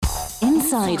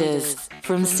Insiders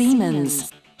from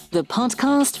Siemens, the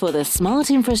podcast for the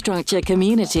smart infrastructure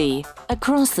community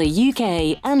across the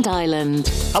UK and Ireland.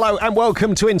 Hello and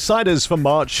welcome to Insiders for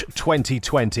March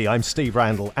 2020. I'm Steve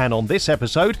Randall, and on this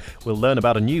episode we'll learn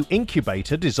about a new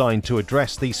incubator designed to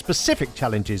address the specific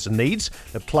challenges and needs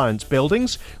of clients'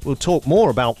 buildings. We'll talk more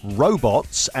about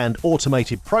robots and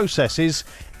automated processes,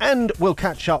 and we'll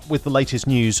catch up with the latest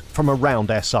news from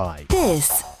around SI.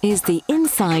 This is the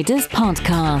Insiders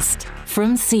podcast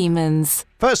from Siemens.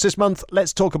 First this month,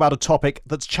 let's talk about a topic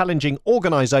that's challenging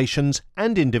organisations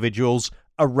and individuals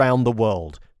around the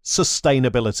world: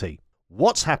 sustainability.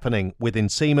 What's happening within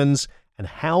Siemens, and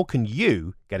how can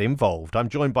you get involved? I'm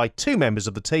joined by two members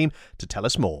of the team to tell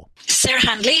us more. Sarah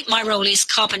Handley, my role is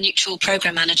Carbon Neutral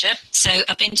Programme Manager. So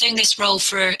I've been doing this role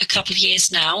for a couple of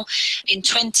years now. In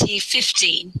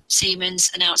 2015,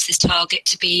 Siemens announced this target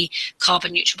to be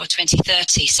carbon neutral by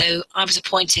 2030. So I was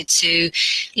appointed to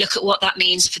look at what that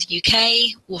means for the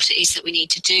UK, what it is that we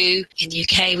need to do. In the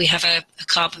UK, we have a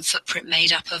carbon footprint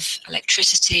made up of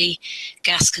electricity,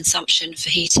 gas consumption for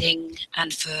heating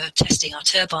and for testing our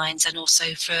turbines, and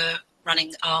also for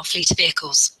running our fleet of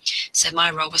vehicles. So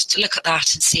my role was to look at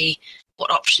that and see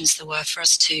what options there were for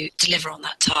us to deliver on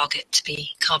that target to be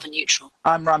carbon neutral.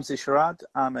 I'm Ramzi Sharad.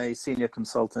 I'm a senior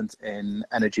consultant in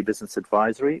Energy Business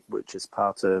Advisory, which is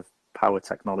part of Power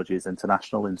Technologies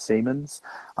International in Siemens.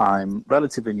 I'm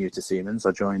relatively new to Siemens.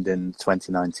 I joined in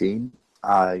 2019.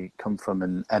 I come from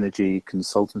an energy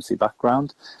consultancy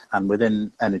background, and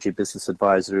within Energy Business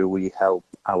Advisory, we help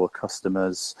our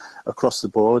customers across the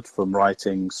board, from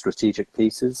writing strategic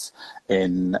pieces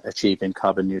in achieving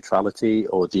carbon neutrality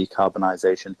or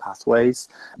decarbonisation pathways.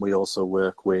 We also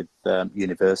work with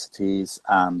universities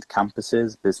and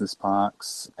campuses, business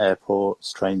parks,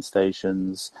 airports, train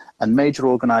stations, and major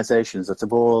organisations that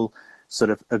have all sort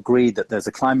of agreed that there's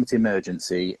a climate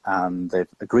emergency, and they've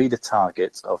agreed a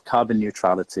target of carbon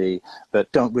neutrality, but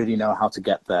don't really know how to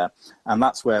get there. And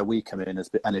that's where we come in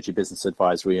as Energy Business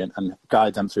Advisory and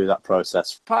guide them through that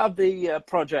process. Part of the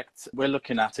project we're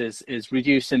looking at is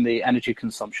reducing the energy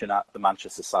consumption at the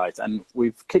Manchester site. And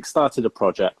we've kickstarted a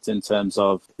project in terms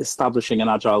of establishing an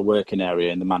agile working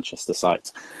area in the Manchester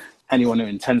site. Anyone who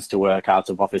intends to work out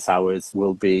of office hours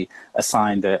will be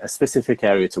assigned a specific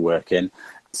area to work in.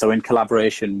 So in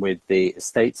collaboration with the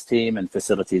estates team and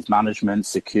facilities management,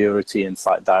 security and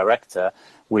site director,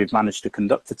 we've managed to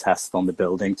conduct a test on the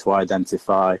building to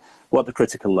identify what the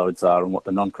critical loads are and what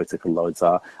the non-critical loads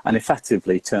are, and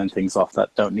effectively turn things off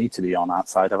that don't need to be on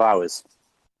outside of hours.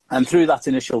 And through that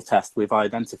initial test, we've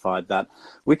identified that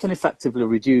we can effectively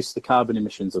reduce the carbon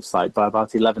emissions of site by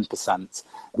about 11%,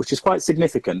 which is quite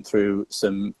significant through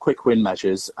some quick win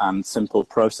measures and simple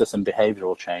process and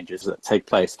behavioural changes that take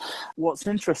place. What's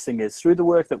interesting is through the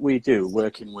work that we do,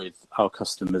 working with our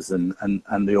customers and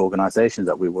the organisations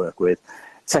that we work with,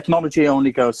 technology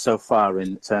only goes so far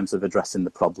in terms of addressing the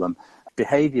problem.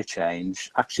 Behaviour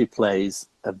change actually plays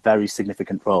a very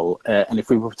significant role. And if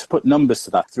we were to put numbers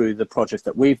to that through the project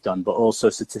that we've done, but also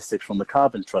statistics from the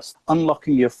Carbon Trust,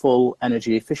 unlocking your full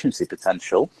energy efficiency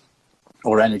potential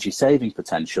or energy saving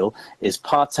potential is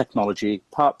part technology,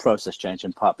 part process change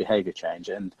and part behaviour change.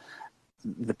 And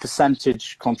the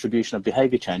percentage contribution of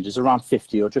behaviour change is around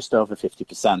 50 or just over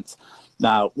 50%.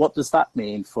 Now, what does that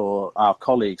mean for our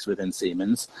colleagues within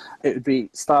Siemens? It would be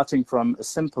starting from as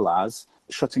simple as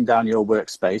shutting down your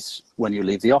workspace when you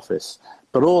leave the office,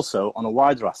 but also on a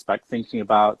wider aspect, thinking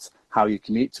about how you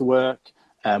commute to work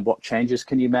and what changes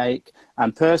can you make.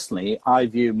 And personally, I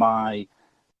view my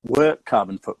work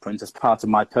carbon footprint as part of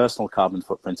my personal carbon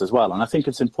footprint as well. And I think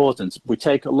it's important. We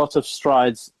take a lot of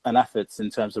strides and efforts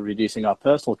in terms of reducing our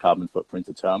personal carbon footprint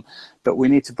at home, but we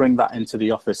need to bring that into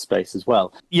the office space as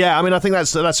well. Yeah, I mean, I think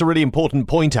that's a really important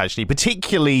point, actually,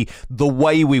 particularly the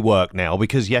way we work now,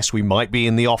 because yes, we might be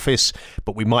in the office,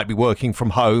 but we might be working from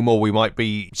home, or we might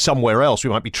be somewhere else, we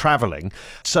might be travelling.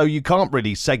 So you can't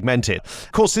really segment it.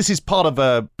 Of course, this is part of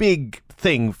a big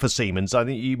thing for Siemens. I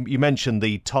think you mentioned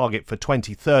the target for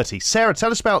 2030. Sarah,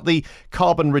 tell us about the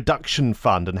Carbon Reduction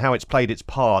Fund and how it's played its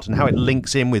part and how it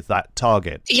links in with that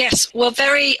target. Yes, we're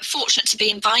very fortunate to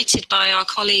be invited by our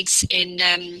colleagues in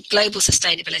global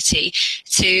sustainability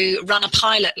to run a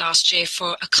pilot last year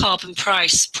for a carbon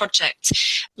price project.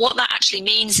 What that actually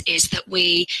means is that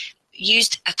we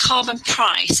used a carbon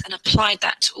price and applied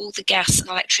that to all the gas and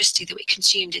electricity that we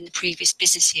consumed in the previous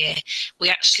business year. We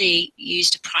actually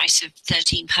used a price of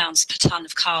 £13 per tonne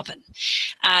of carbon.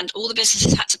 And all the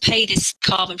businesses had to pay this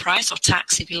carbon price, or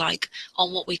tax if you like,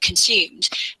 on what we consumed.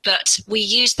 But we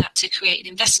used that to create an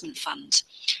investment fund.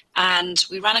 And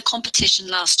we ran a competition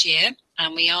last year,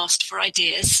 and we asked for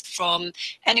ideas from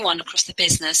anyone across the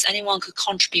business. Anyone could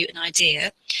contribute an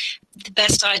idea. The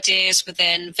best ideas were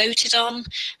then voted on,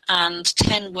 and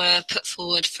 10 were put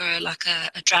forward for like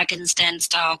a Dragon's Den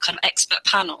style kind of expert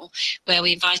panel, where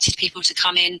we invited people to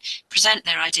come in, present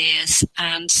their ideas,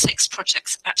 and 6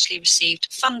 projects actually received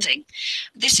funding.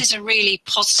 This is a really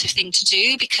positive thing to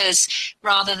do, because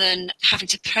rather than having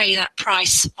to pay that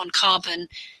price on carbon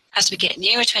as we get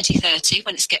nearer 2030,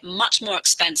 when it's getting much more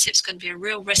expensive, it's going to be a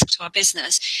real risk to our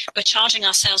business. We're charging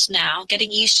ourselves now, getting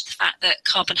used to the fact that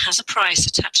carbon has a price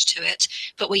attached to it,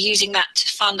 but we're using that to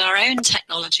fund our own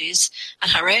technologies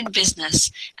and our own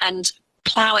business and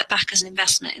plough it back as an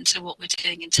investment into what we're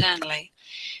doing internally.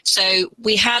 So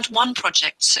we had one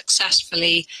project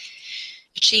successfully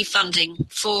achieve funding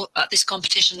for this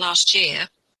competition last year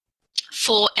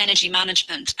for energy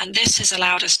management, and this has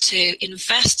allowed us to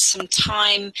invest some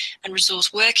time and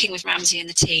resource working with Ramsey and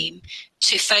the team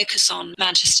to focus on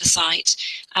Manchester site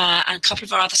and a couple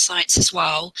of our other sites as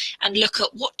well, and look at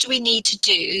what do we need to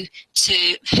do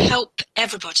to help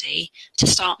everybody to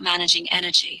start managing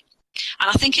energy. And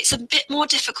I think it's a bit more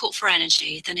difficult for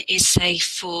energy than it is, say,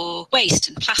 for waste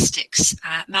and plastics.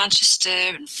 Manchester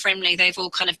and Frimley, they've all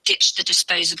kind of ditched the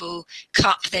disposable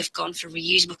cup. They've gone for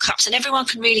reusable cups, and everyone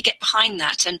can really get behind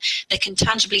that, and they can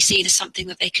tangibly see there's something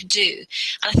that they can do.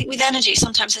 And I think with energy,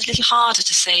 sometimes it's a little harder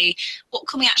to say, what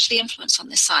can we actually influence on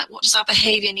this site? What does our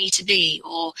behaviour need to be?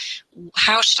 Or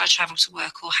how should I travel to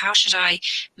work? Or how should I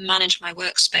manage my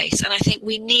workspace? And I think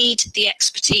we need the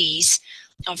expertise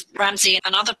of Ramsey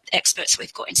and other experts that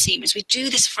we've got in Siemens. We do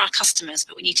this for our customers,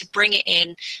 but we need to bring it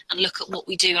in and look at what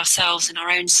we do ourselves in our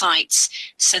own sites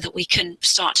so that we can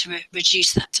start to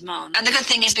reduce that demand. And the good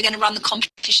thing is we're going to run the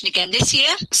competition again this year,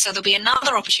 so there'll be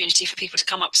another opportunity for people to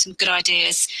come up with some good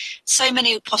ideas. So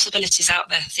many possibilities out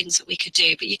there, things that we could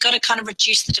do, but you've got to kind of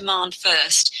reduce the demand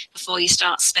first before you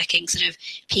start speccing sort of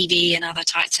PV and other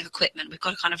types of equipment. We've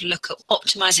got to kind of look at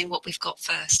optimizing what we've got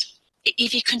first.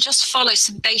 If you can just follow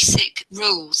some basic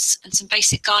rules and some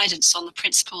basic guidance on the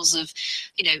principles of,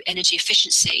 energy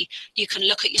efficiency, you can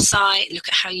look at your site, look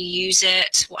at how you use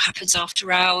it, what happens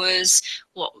after hours,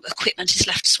 what equipment is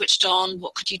left switched on,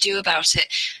 what could you do about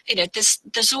it.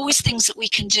 There's always things that we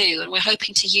can do, and we're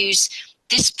hoping to use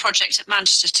this project at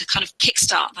Manchester to kind of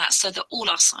kickstart that so that all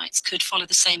our sites could follow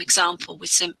the same example with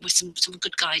some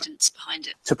good guidance behind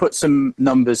it. To put some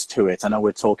numbers to it, I know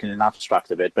we're talking in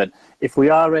abstract of it, but if we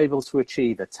are able to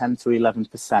achieve a 10 to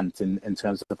 11% in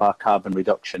terms of our carbon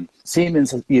reduction,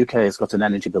 Siemens UK has got an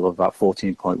energy bill of about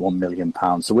 £14.1 million.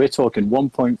 So we're talking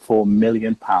 £1.4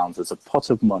 million as a pot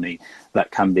of money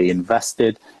that can be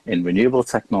invested in renewable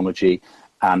technology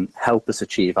and help us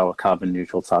achieve our carbon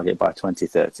neutral target by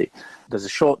 2030. There's a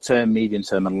short-term,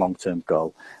 medium-term and long-term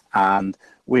goal. And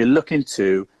we're looking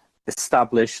to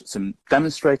establish some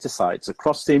demonstrator sites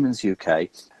across Siemens UK.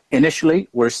 Initially,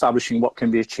 we're establishing what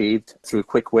can be achieved through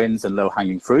quick wins and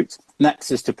low-hanging fruit. Next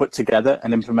is to put together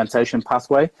an implementation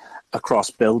pathway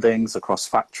across buildings, across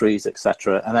factories,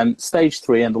 etc. And then stage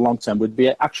 3 in the long term would be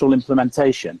actual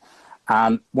implementation.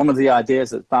 And one of the ideas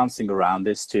that's bouncing around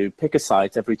is to pick a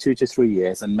site every 2 to 3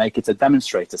 years and make it a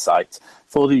demonstrator site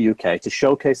for the UK to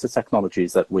showcase the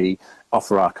technologies that we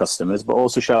offer our customers, but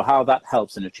also show how that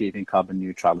helps in achieving carbon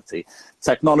neutrality.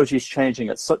 Technology is changing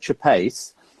at such a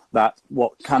pace that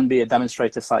what can be a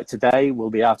demonstrator site today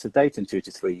will be out of date in 2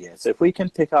 to 3 years. So if we can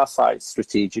pick our sites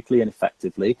strategically and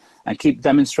effectively and keep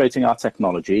demonstrating our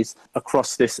technologies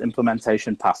across this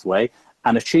implementation pathway,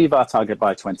 and achieve our target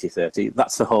by 2030.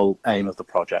 That's the whole aim of the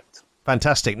project.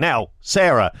 Fantastic. Now,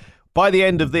 Sarah, by the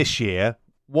end of this year,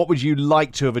 what would you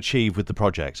like to have achieved with the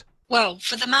project? Well,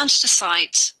 for the Manchester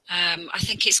site, I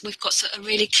think we've got a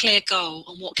really clear goal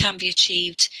on what can be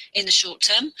achieved in the short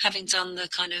term, having done the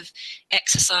kind of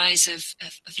exercise of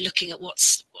looking at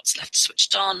what's left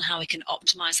switched on, how we can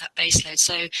optimise that baseload.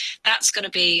 So that's going to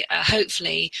be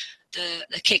hopefully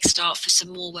the kickstart for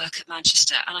some more work at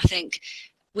Manchester. And I think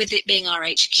with it being our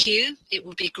HQ, it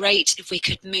would be great if we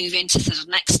could move into the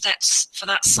next steps for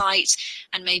that site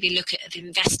and maybe look at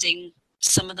investing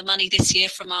some of the money this year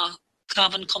from our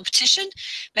carbon competition,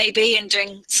 maybe, and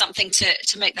doing something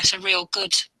to make that a real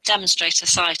good demonstrator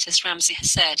site, as Ramsey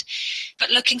has said.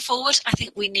 But looking forward, I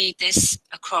think we need this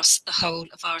across the whole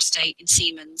of our estate in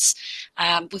Siemens.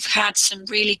 We've had some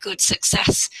really good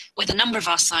success with a number of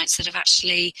our sites that have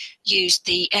actually used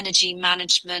the Energy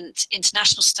Management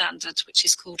International Standard, which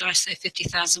is called ISO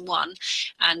 50001,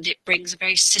 and it brings a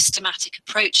very systematic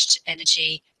approach to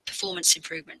energy performance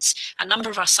improvements. A number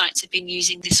of our sites have been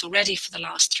using this already for the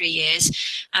last 3 years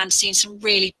and seen some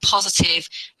really positive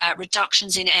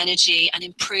reductions in energy and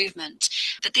improvement.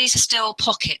 But these are still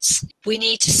pockets. We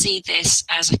need to see this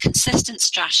as a consistent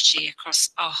strategy across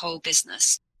our whole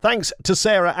business. Thanks to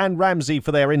Sarah and Ramsey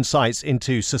for their insights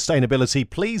into sustainability.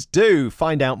 Please do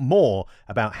find out more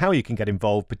about how you can get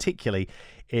involved, particularly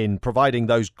in providing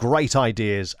those great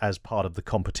ideas as part of the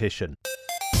competition.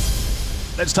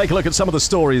 Let's take a look at some of the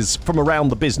stories from around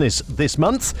the business this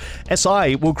month.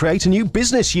 SI will create a new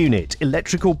business unit,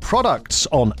 Electrical Products,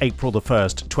 on April the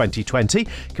 1st, 2020,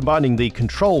 combining the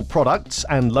control products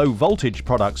and low voltage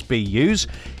products BUs.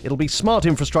 It'll be Smart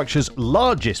Infrastructure's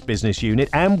largest business unit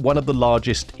and one of the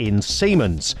largest in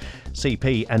Siemens.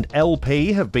 CP and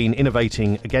LP have been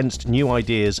innovating against new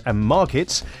ideas and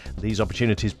markets. These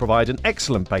opportunities provide an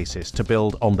excellent basis to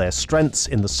build on their strengths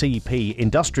in the CP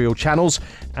industrial channels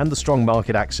and the strong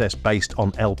market access based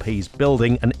on LP's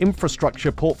building and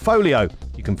infrastructure portfolio.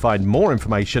 You can find more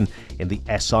information in the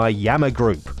SI Yammer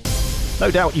Group. No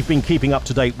doubt you've been keeping up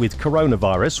to date with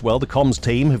coronavirus. Well, the comms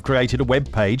team have created a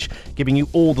web page giving you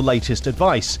all the latest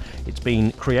advice. It's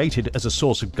been created as a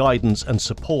source of guidance and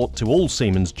support to all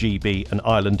Siemens GB and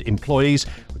Ireland employees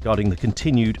regarding the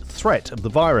continued threat of the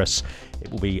virus.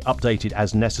 It will be updated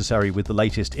as necessary with the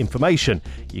latest information.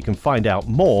 You can find out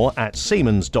more at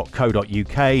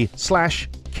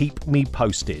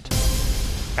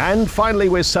siemens.co.uk/keepmeposted. And finally,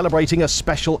 we're celebrating a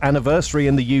special anniversary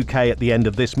in the UK at the end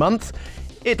of this month.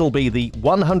 It'll be the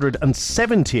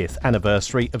 170th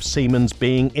anniversary of Siemens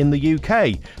being in the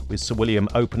UK, with Sir William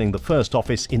opening the first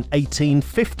office in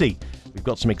 1850. We've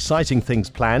got some exciting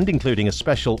things planned, including a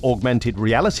special augmented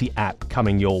reality app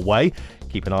coming your way.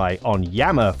 Keep an eye on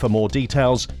Yammer for more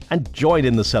details and join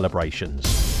in the celebrations.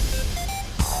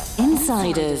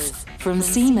 Insiders from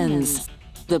Siemens,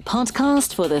 the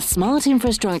podcast for the smart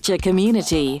infrastructure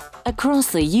community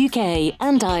across the UK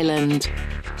and Ireland.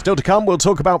 Still to come, we'll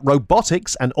talk about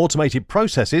robotics and automated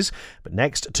processes, but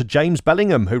next to James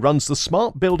Bellingham, who runs the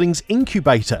Smart Buildings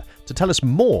Incubator, to tell us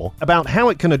more about how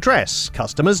it can address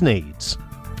customers' needs.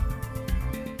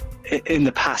 In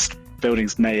the past,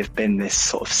 buildings may have been this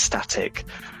sort of static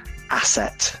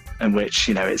asset in which,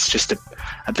 it's just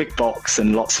a big box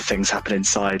and lots of things happen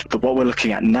inside. But what we're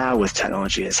looking at now with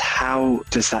technology is how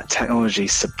does that technology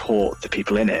support the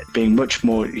people in it, being much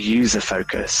more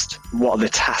user-focused. What are the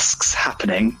tasks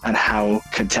happening and how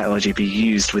can technology be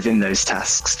used within those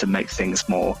tasks to make things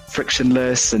more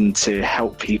frictionless and to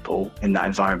help people in that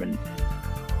environment?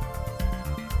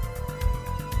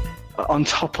 On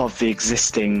top of the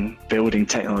existing building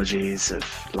technologies of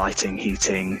lighting,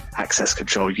 heating, access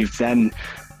control, you've then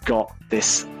got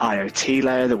this IoT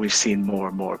layer that we've seen more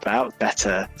and more about,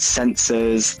 better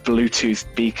sensors, Bluetooth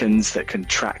beacons that can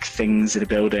track things in a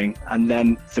building. And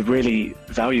then the really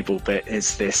valuable bit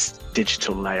is this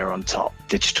digital layer on top,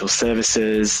 digital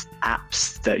services,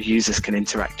 apps that users can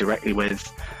interact directly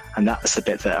with. And that's the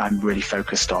bit that I'm really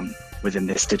focused on within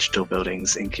this Digital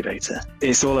Buildings Incubator.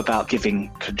 It's all about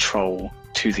giving control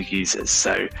to the users.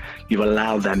 So you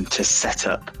allow them to set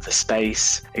up the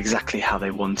space exactly how they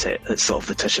want it at sort of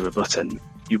the touch of a button.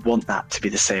 You want that to be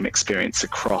the same experience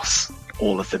across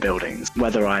all of the buildings.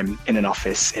 Whether I'm in an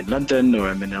office in London or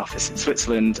I'm in an office in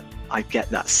Switzerland, I get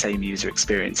that same user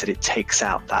experience, and it takes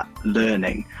out that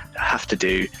learning that I have to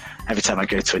do every time I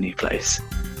go to a new place.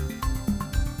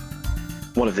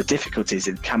 One of the difficulties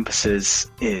in campuses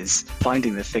is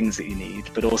finding the things that you need,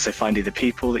 but also finding the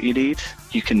people that you need.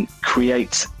 You can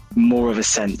create more of a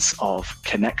sense of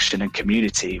connection and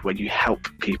community when you help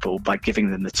people by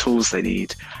giving them the tools they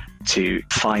need to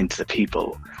find the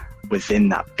people within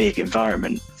that big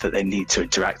environment that they need to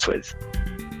interact with.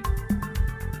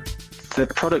 The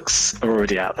products are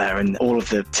already out there and all of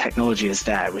the technology is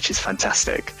there, which is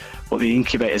fantastic. What the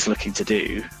incubator is looking to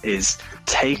do is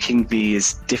taking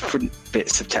these different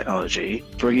bits of technology,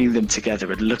 bringing them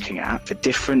together and looking at, for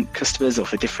different customers or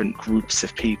for different groups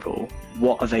of people,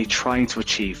 what are they trying to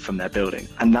achieve from their building?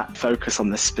 And that focus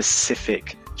on the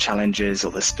specific challenges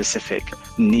or the specific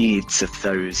needs of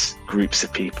those groups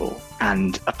of people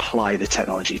and apply the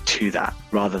technology to that,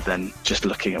 rather than just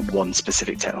looking at one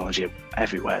specific technology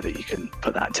everywhere that you can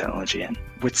put that technology in.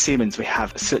 With Siemens, we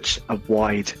have such a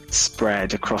wide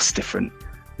spread across different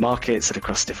markets and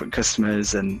across different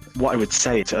customers. And what I would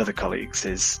say to other colleagues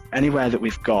is anywhere that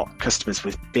we've got customers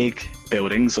with big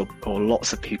buildings or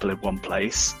lots of people in one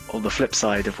place, or the flip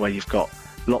side of where you've got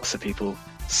lots of people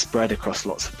spread across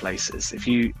lots of places. If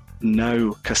you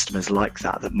know customers like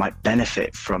that might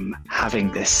benefit from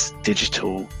having this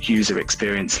digital user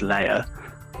experience layer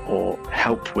or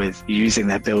help with using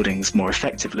their buildings more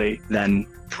effectively, then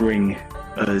bring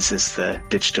us as the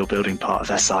digital building part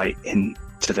of SI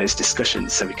into those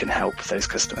discussions so we can help those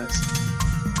customers.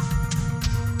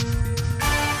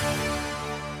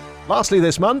 Lastly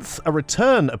this month, a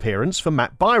return appearance for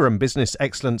Matt Byram, Business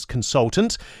Excellence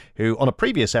Consultant, who on a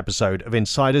previous episode of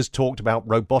Insiders talked about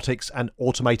robotics and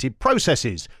automated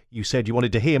processes. You said you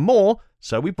wanted to hear more,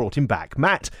 so we brought him back.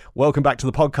 Matt, welcome back to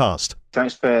the podcast.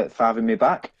 Thanks for having me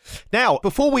back. Now,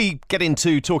 before we get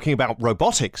into talking about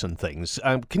robotics and things,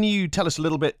 can you tell us a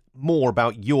little bit more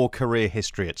about your career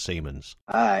history at Siemens?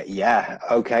 Yeah,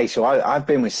 okay. So I've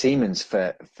been with Siemens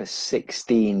for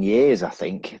 16 years, I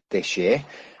think, this year.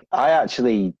 I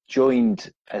actually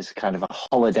joined as kind of a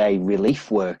holiday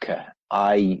relief worker.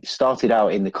 I started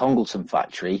out in the Congleton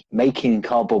factory making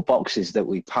cardboard boxes that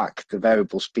we pack the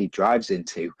variable speed drives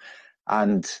into.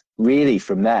 And really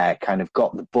from there kind of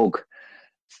got the bug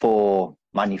for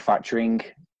manufacturing,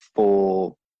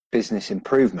 for business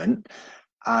improvement,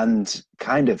 and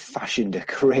kind of fashioned a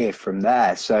career from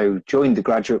there. So joined the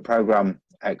graduate program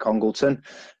at Congleton,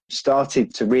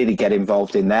 started to really get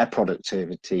involved in their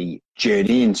productivity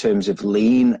journey in terms of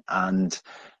lean and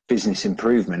business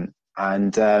improvement,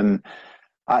 and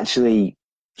actually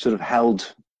sort of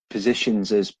held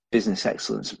positions as business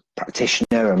excellence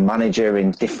practitioner and manager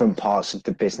in different parts of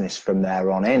the business from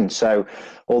there on in. So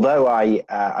although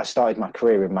I started my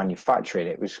career in manufacturing,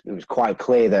 it was quite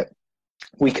clear that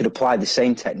we could apply the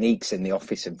same techniques in the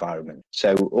office environment.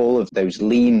 So all of those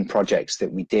lean projects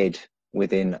that we did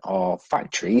within our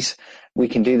factories, we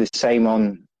can do the same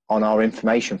on our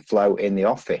information flow in the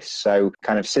office. So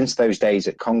kind of since those days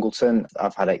at Congleton,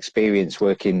 I've had experience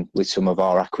working with some of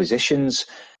our acquisitions.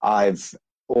 I've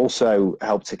also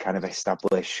helped to kind of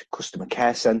establish customer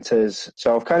care centres.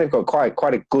 So I've kind of got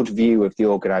quite a good view of the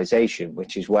organisation,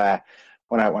 which is where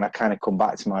when I kind of come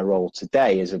back to my role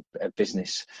today as a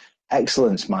business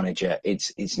excellence manager,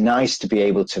 it's nice to be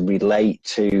able to relate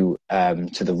to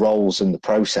the roles and the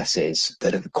processes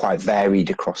that are quite varied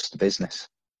across the business.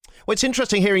 Well, it's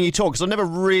interesting hearing you talk, because I've never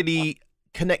really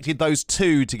connected those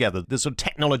two together, the sort of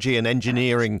technology and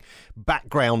engineering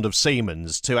background of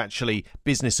Siemens to actually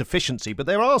business efficiency. But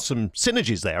there are some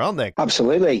synergies there, aren't there?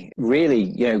 Absolutely. Really,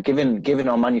 given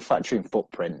our manufacturing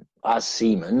footprint as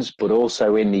Siemens, but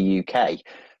also in the UK,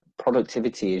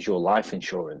 productivity is your life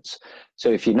insurance. So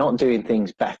if you're not doing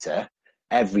things better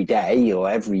every day or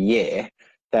every year,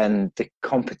 then the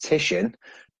competition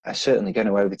are certainly going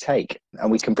to overtake. And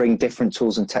we can bring different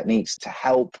tools and techniques to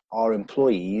help our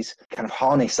employees kind of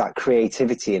harness that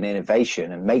creativity and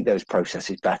innovation and make those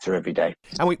processes better every day.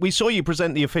 And we saw you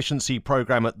present the efficiency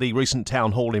program at the recent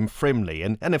town hall in Frimley.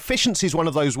 And efficiency is one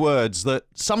of those words that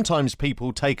sometimes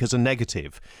people take as a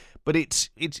negative. But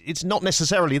it's not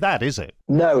necessarily that, is it?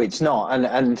 No, it's not.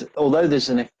 And although there's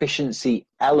an efficiency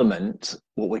element,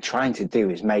 what we're trying to do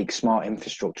is make smart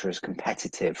infrastructure as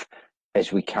competitive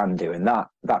as we can do. And that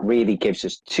really gives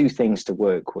us two things to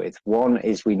work with. One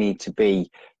is we need to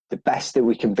be the best that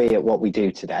we can be at what we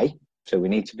do today. So we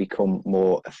need to become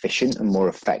more efficient and more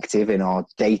effective in our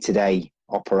day-to-day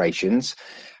operations.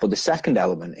 But the second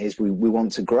element is we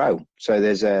want to grow. So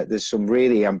there's some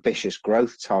really ambitious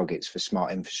growth targets for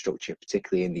smart infrastructure,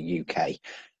 particularly in the UK.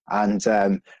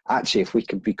 And actually, if we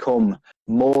can become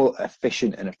more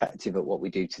efficient and effective at what we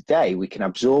do today, we can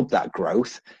absorb that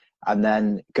growth and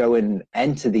then go and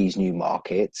enter these new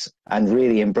markets and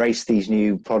really embrace these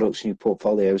new products, new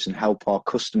portfolios, and help our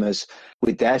customers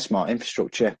with their smart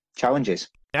infrastructure challenges.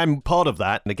 And part of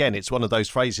that, and again, it's one of those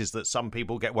phrases that some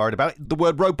people get worried about, the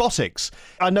word robotics.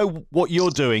 I know what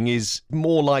you're doing is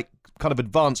more like kind of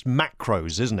advanced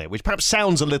macros, isn't it? Which perhaps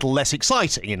sounds a little less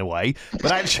exciting in a way,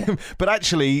 but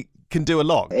actually can do a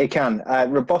lot. It can.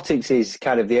 Robotics is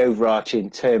kind of the overarching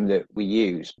term that we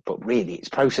use, but really it's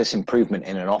process improvement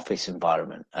in an office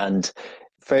environment. And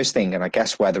first thing, and I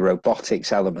guess where the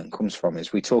robotics element comes from,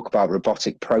 is we talk about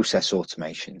robotic process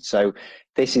automation. So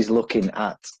this is looking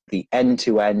at the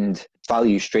end-to-end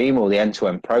value stream or the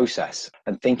end-to-end process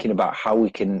and thinking about how we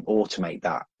can automate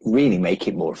that, really make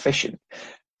it more efficient.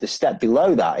 The step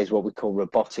below that is what we call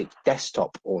robotic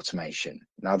desktop automation.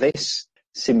 Now this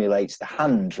simulates the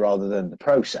hand rather than the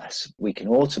process. We can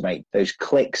automate those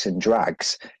clicks and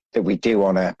drags that we do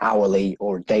on an hourly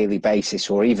or daily basis,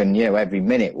 or even every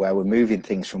minute, where we're moving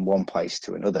things from one place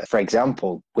to another. For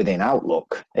example, within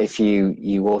Outlook, if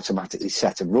you automatically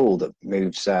set a rule that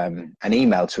moves an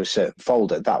email to a certain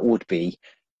folder, that would be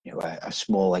a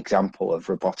small example of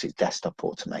robotic desktop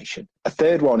automation. A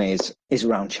third one is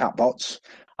around chatbots.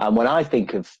 And when I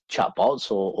think of chatbots,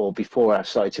 or before I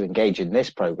started to engage in this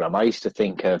program, I used to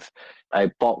think of a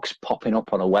box popping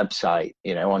up on a website,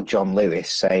 on John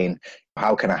Lewis saying,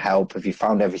 how can I help? Have you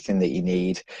found everything that you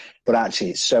need? But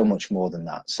actually, it's so much more than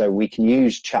that. So we can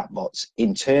use chatbots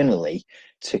internally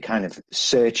to kind of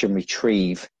search and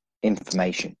retrieve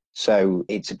information. So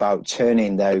it's about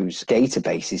turning those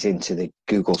databases into the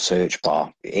Google search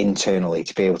bar internally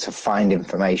to be able to find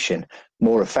information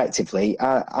more effectively,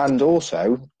 and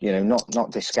also,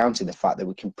 not discounting the fact that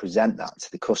we can present that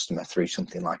to the customer through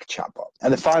something like a chatbot.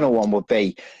 And the final one would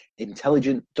be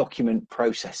intelligent document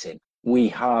processing. We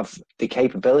have the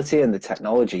capability and the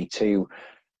technology to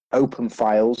open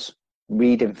files,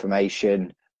 read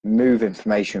information, move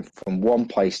information from one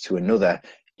place to another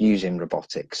using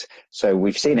robotics. So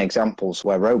we've seen examples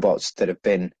where robots that have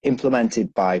been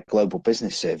implemented by global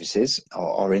business services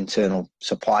or internal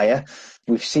supplier,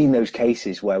 we've seen those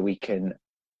cases where we can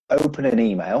open an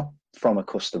email from a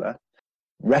customer,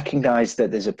 recognize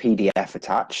that there's a PDF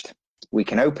attached, we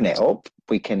can open it up,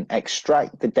 we can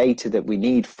extract the data that we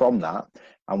need from that,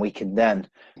 and we can then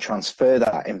transfer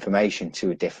that information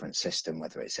to a different system,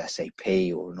 whether it's SAP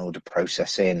or an order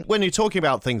processing. When you're talking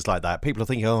about things like that, people are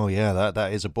thinking, oh yeah,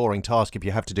 that is a boring task if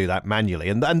you have to do that manually.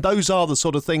 And those are the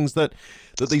sort of things that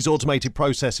these automated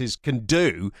processes can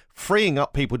do, freeing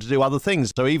up people to do other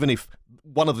things. So even if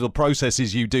one of the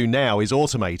processes you do now is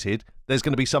automated, there's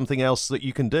going to be something else that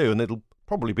you can do, and it'll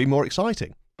probably be more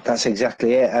exciting. That's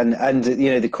exactly it. And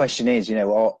the question is,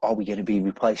 are we going to be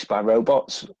replaced by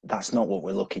robots? That's not what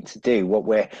we're looking to do. What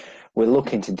we're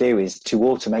looking to do is to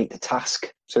automate the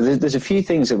task. So there's a few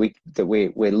things that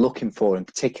we're looking for in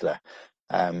particular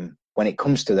when it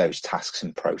comes to those tasks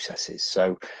and processes.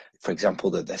 So, for example,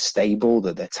 that they're stable,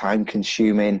 that they're time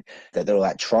consuming, that they're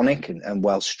electronic and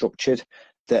well structured,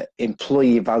 that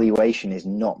employee evaluation is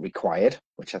not required,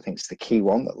 which I think is the key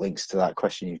one that links to that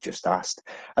question you just asked,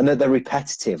 and that they're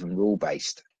repetitive and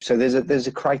rule-based. So there's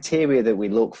a criteria that we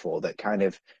look for that kind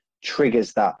of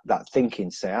triggers that thinking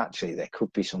to say, actually, there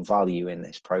could be some value in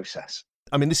this process.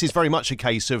 I mean, this is very much a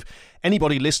case of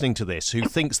anybody listening to this who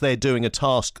thinks they're doing a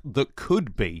task that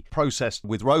could be processed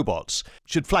with robots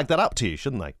should flag that up to you,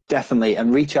 shouldn't they? Definitely,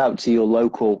 and reach out to your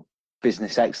local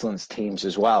business excellence teams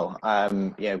as well,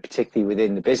 particularly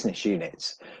within the business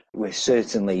units. We're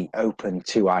certainly open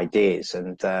to ideas,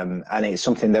 and it's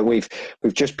something that we've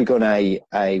just begun a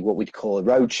what we'd call a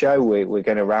roadshow. We're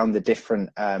going around the different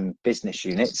business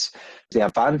units. The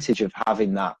advantage of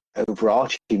having that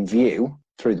overarching view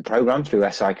through the program, through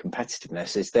SI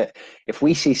Competitiveness, is that if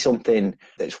we see something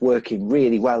that's working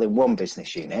really well in one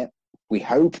business unit, we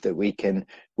hope that we can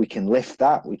lift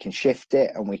that, we can shift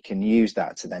it, and we can use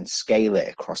that to then scale it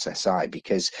across SI.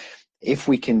 Because if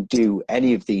we can do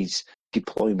any of these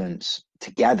deployments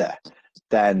together,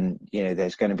 then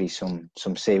there's going to be some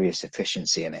serious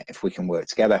efficiency in it if we can work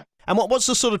together. And what's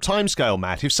the sort of timescale,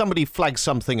 Matt? If somebody flags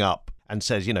something up and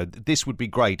says, this would be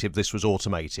great if this was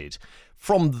automated,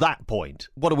 from that point,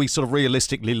 what are we sort of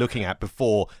realistically looking at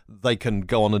before they can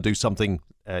go on and do something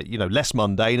less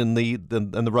mundane and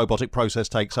the robotic process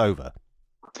takes over?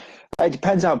 It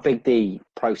depends how big the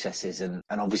process is, and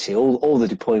obviously all the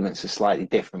deployments are slightly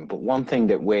different. But one thing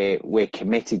that we're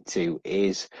committed to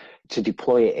is to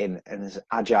deploy it in as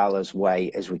agile as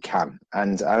way as we can.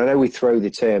 And I know we throw the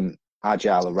term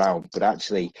agile around, but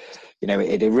actually,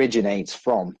 it originates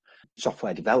from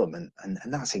software development, and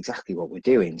that's exactly what we're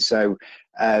doing. So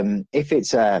if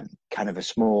it's a kind of a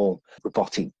small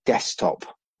robotic desktop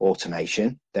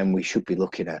automation, then we should be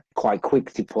looking at quite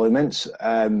quick deployments.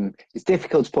 It's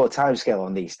difficult to put a timescale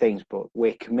on these things, but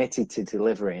we're committed to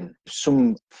delivering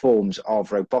some forms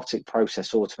of robotic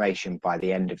process automation by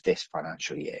the end of this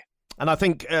financial year. And I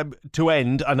think to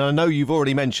end, and I know you've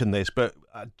already mentioned this, but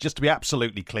just to be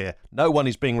absolutely clear, no one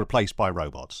is being replaced by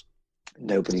robots.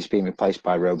 Nobody's being replaced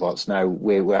by robots. No,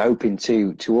 we're hoping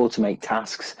to automate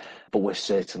tasks, but we're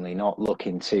certainly not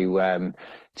looking to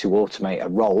automate a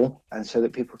role, and so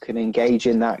that people can engage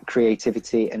in that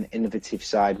creativity and innovative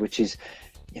side, which is,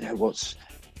 what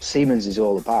Siemens is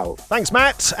all about. Thanks,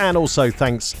 Matt, and also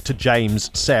thanks to James,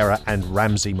 Sarah and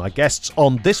Ramsey, my guests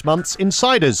on this month's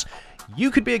Insiders. You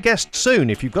could be a guest soon.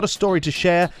 If you've got a story to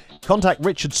share, contact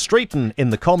Richard Streeton in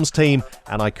the comms team,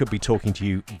 and I could be talking to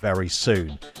you very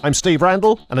soon. I'm Steve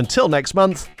Randall, and until next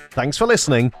month, thanks for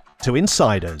listening to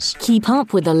Insiders. Keep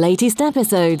up with the latest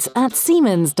episodes at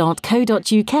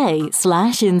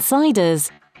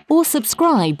siemens.co.uk/insiders or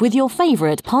subscribe with your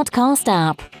favourite podcast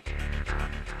app.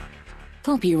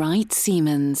 Copyright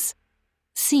Siemens.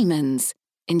 Siemens.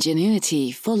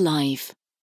 Ingenuity for life.